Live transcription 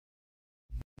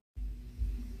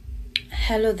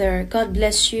Hello there, God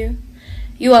bless you.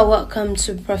 You are welcome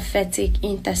to Prophetic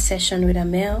Intercession with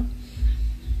Amel.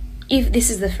 If this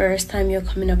is the first time you're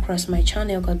coming across my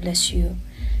channel, God bless you.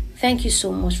 Thank you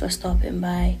so much for stopping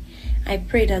by. I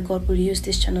pray that God will use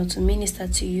this channel to minister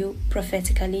to you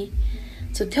prophetically,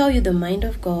 to tell you the mind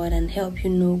of God and help you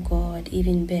know God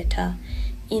even better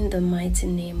in the mighty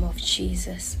name of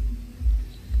Jesus.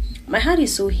 My heart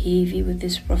is so heavy with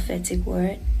this prophetic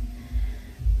word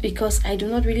because I do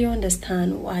not really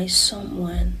understand why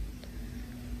someone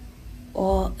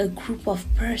or a group of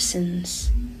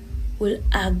persons will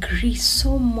agree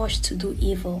so much to do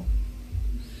evil.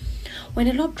 When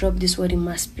the Lord dropped this word in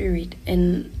my spirit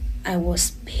and I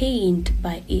was pained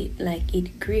by it, like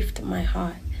it grieved my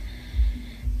heart,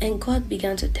 and God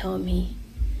began to tell me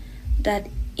that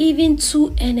even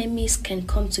two enemies can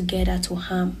come together to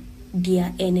harm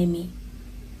their enemy.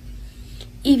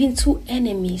 Even two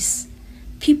enemies,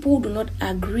 people do not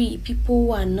agree, people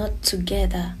who are not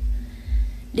together,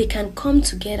 they can come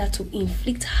together to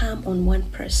inflict harm on one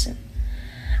person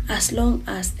as long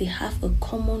as they have a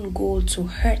common goal to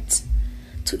hurt,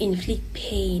 to inflict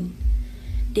pain.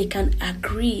 They can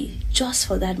agree just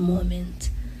for that moment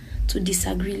to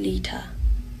disagree later.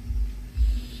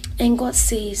 And God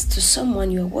says to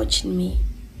someone, you're watching me,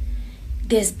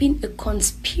 there's been a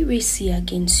conspiracy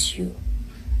against you.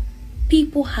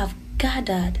 People have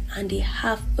gathered and they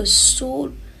have a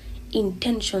sole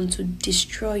intention to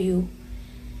destroy you.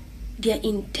 Their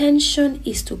intention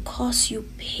is to cause you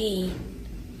pain.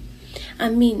 I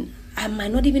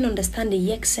might not even understand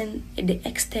the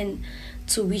extent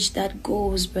to which that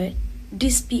goes, but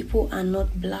these people are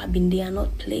not blabbing, they are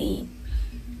not playing.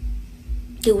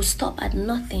 They will stop at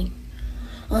nothing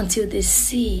until they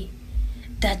see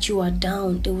that you are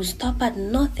down. They will stop at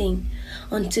nothing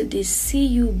until they see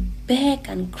you beg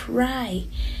and cry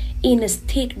in a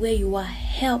state where you are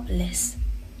helpless.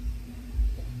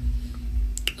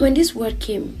 When this word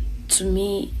came to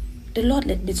me, the Lord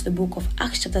led me to the book of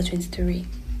Acts chapter 23.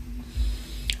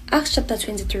 Acts chapter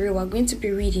 23, we're going to be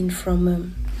reading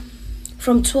from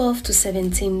 12 to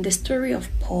 17, the story of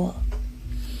Paul.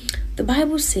 The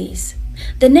Bible says,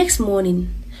 the next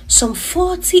morning, some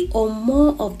 40 or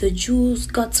more of the Jews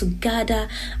got together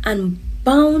and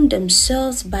bound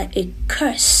themselves by a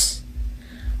curse.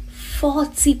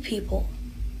 40 people.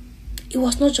 It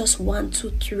was not just 1, 2,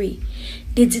 3.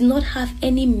 They did not have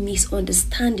any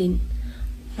misunderstanding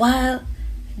while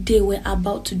they were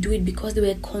about to do it because they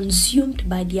were consumed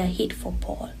by their hate for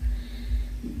Paul.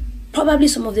 Probably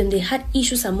some of them, they had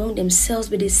issues among themselves,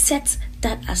 but they set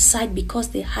that aside because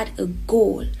they had a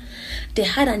goal. They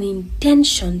had an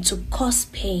intention to cause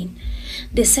pain.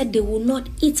 They said they would not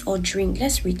eat or drink.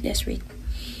 Let's read.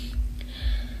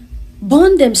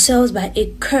 Bound themselves by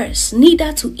a curse,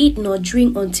 neither to eat nor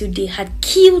drink until they had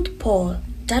killed Paul.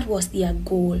 That was their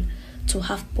goal, to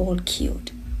have Paul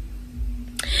killed.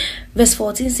 Verse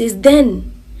 14 says,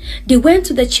 then they went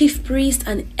to the chief priests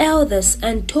and elders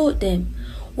and told them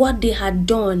what they had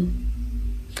done.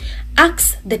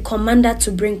 Asked the commander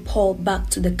to bring Paul back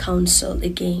to the council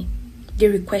again. They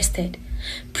requested,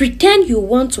 pretend you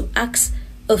want to ask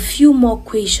a few more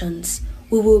questions.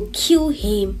 We will kill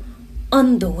him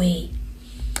on the way.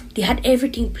 They had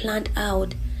everything planned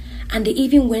out, and they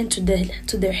even went to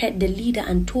the head, the leader,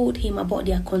 and told him about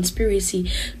their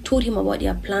conspiracy, told him about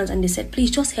their plans, and they said,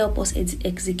 please just help us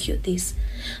execute this.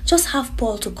 Just have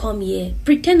Paul to come here.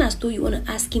 Pretend as though you want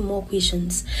to ask him more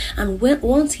questions, and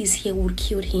once he's here, we'll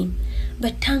kill him.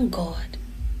 But thank God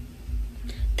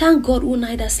who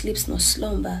neither sleeps nor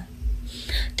slumber.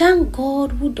 Thank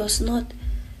God who does not,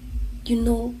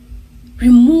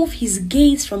 remove his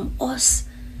gaze from us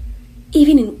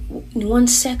even in 1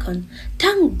 second.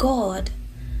 Thank God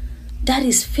that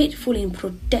is faithful in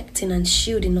protecting and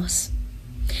shielding us.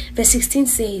 Verse 16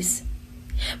 says,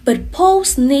 but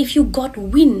Paul's nephew got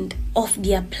wind of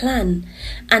their plan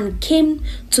and came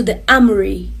to the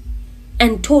armory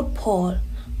and told Paul.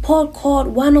 Paul called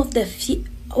one of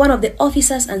the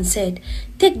officers and said,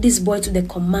 take this boy to the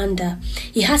commander.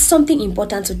 He has something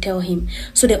important to tell him.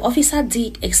 So the officer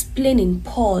did, explaining,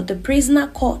 Paul, the prisoner,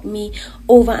 called me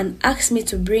over and asked me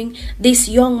to bring this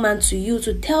young man to you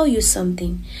to tell you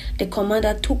something. The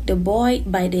commander took the boy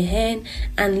by the hand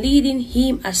and leading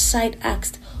him aside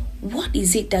asked, what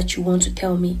is it that you want to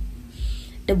tell me?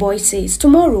 The boy says,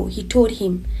 tomorrow, he told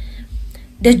him,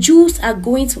 the Jews are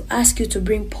going to ask you to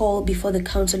bring Paul before the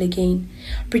council again,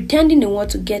 pretending they want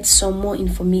to get some more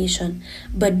information,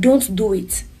 but don't do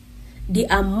it. There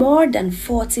are more than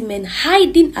 40 men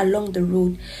hiding along the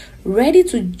road, ready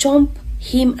to jump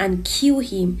him and kill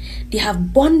him. They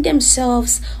have bound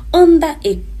themselves under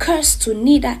a curse to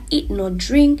neither eat nor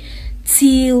drink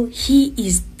till he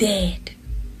is dead.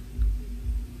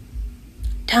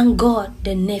 Thank God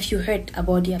the nephew heard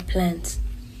about their plans.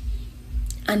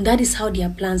 And that is how their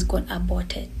plans got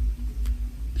aborted.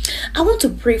 I want to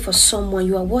pray for someone.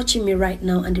 You are watching me right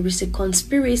now and there is a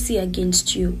conspiracy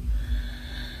against you.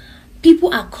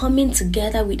 People are coming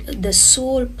together with the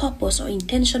sole purpose or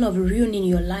intention of ruining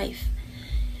your life.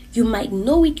 You might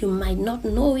know it, you might not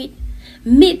know it.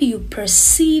 Maybe you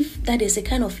perceive that there's a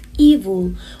kind of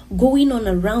evil going on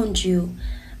around you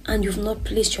and you've not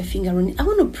placed your finger on it. I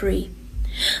want to pray.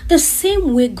 The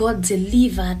same way God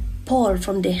delivered Paul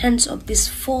from the hands of these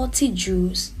 40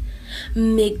 Jews,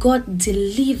 may God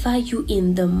deliver you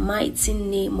in the mighty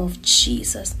name of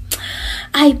Jesus.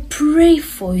 I pray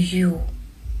for you.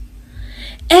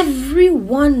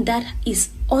 Everyone that is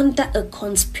under a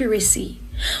conspiracy,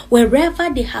 wherever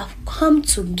they have come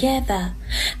together,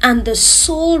 and the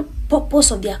sole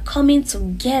purpose of their coming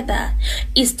together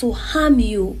is to harm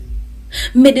you,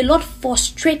 may the Lord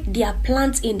frustrate their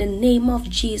plans in the name of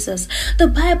Jesus. The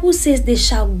Bible says they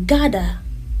shall gather,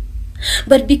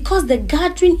 but because the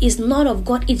gathering is not of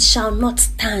God, it shall not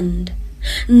stand,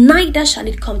 neither shall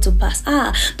it come to pass.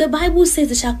 The Bible says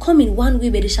they shall come in one way,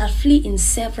 but they shall flee in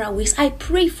several ways. I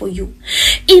pray for you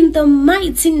in the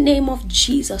mighty name of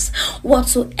Jesus.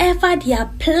 Whatsoever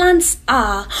their plans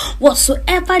are,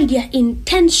 whatsoever their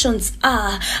intentions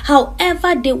are,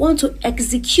 however they want to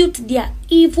execute their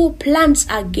evil plans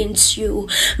against you,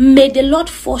 may the Lord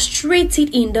frustrate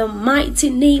it in the mighty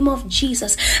name of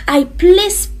Jesus. I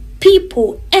place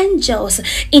people, angels,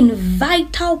 in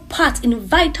vital parts, in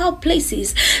vital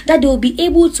places, that they will be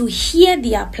able to hear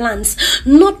their plans.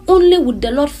 Not only would the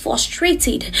Lord frustrate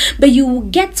it, but you will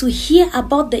get to hear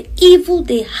about the evil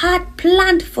they had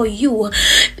planned for you.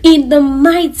 In the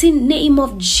mighty name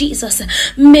of Jesus,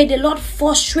 may the Lord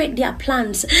frustrate their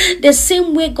plans. The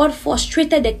same way God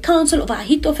frustrated the counsel of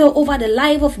Ahithophel over the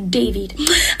life of David.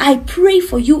 I pray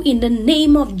for you in the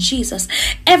name of Jesus.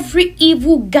 Every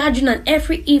evil gathering and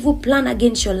every evil plan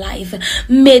against your life,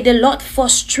 may the Lord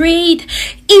frustrate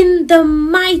in the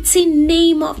mighty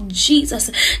name of Jesus.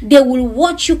 They will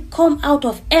watch you come out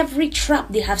of every trap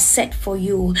they have set for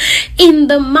you. In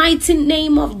the mighty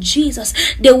name of Jesus,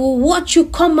 they will watch you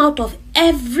come out of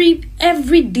every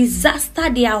disaster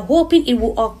they are hoping it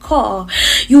will occur.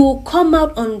 You will come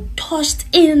out untouched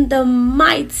in the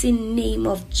mighty name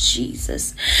of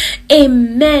Jesus.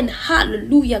 Amen.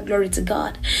 Hallelujah. Glory to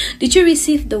God. Did you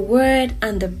receive the word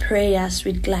and the prayers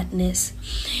with gladness?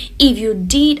 If you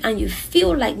did and you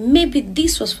feel like maybe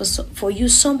this was for you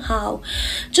somehow,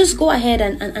 just go ahead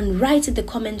and write in the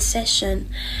comment section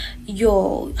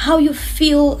how you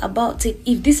feel about it.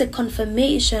 If this is a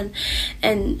confirmation,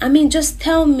 and just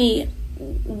tell me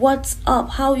what's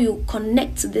up, how you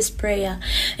connect to this prayer,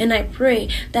 and I pray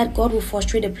that God will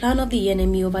frustrate the plan of the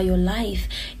enemy over your life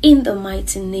in the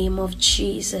mighty name of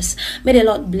Jesus. May the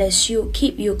Lord bless you,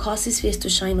 keep you, cause his face to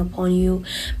shine upon you.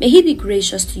 May he be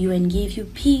gracious to you and give you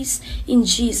peace in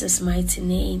Jesus' mighty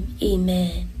name.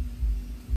 Amen.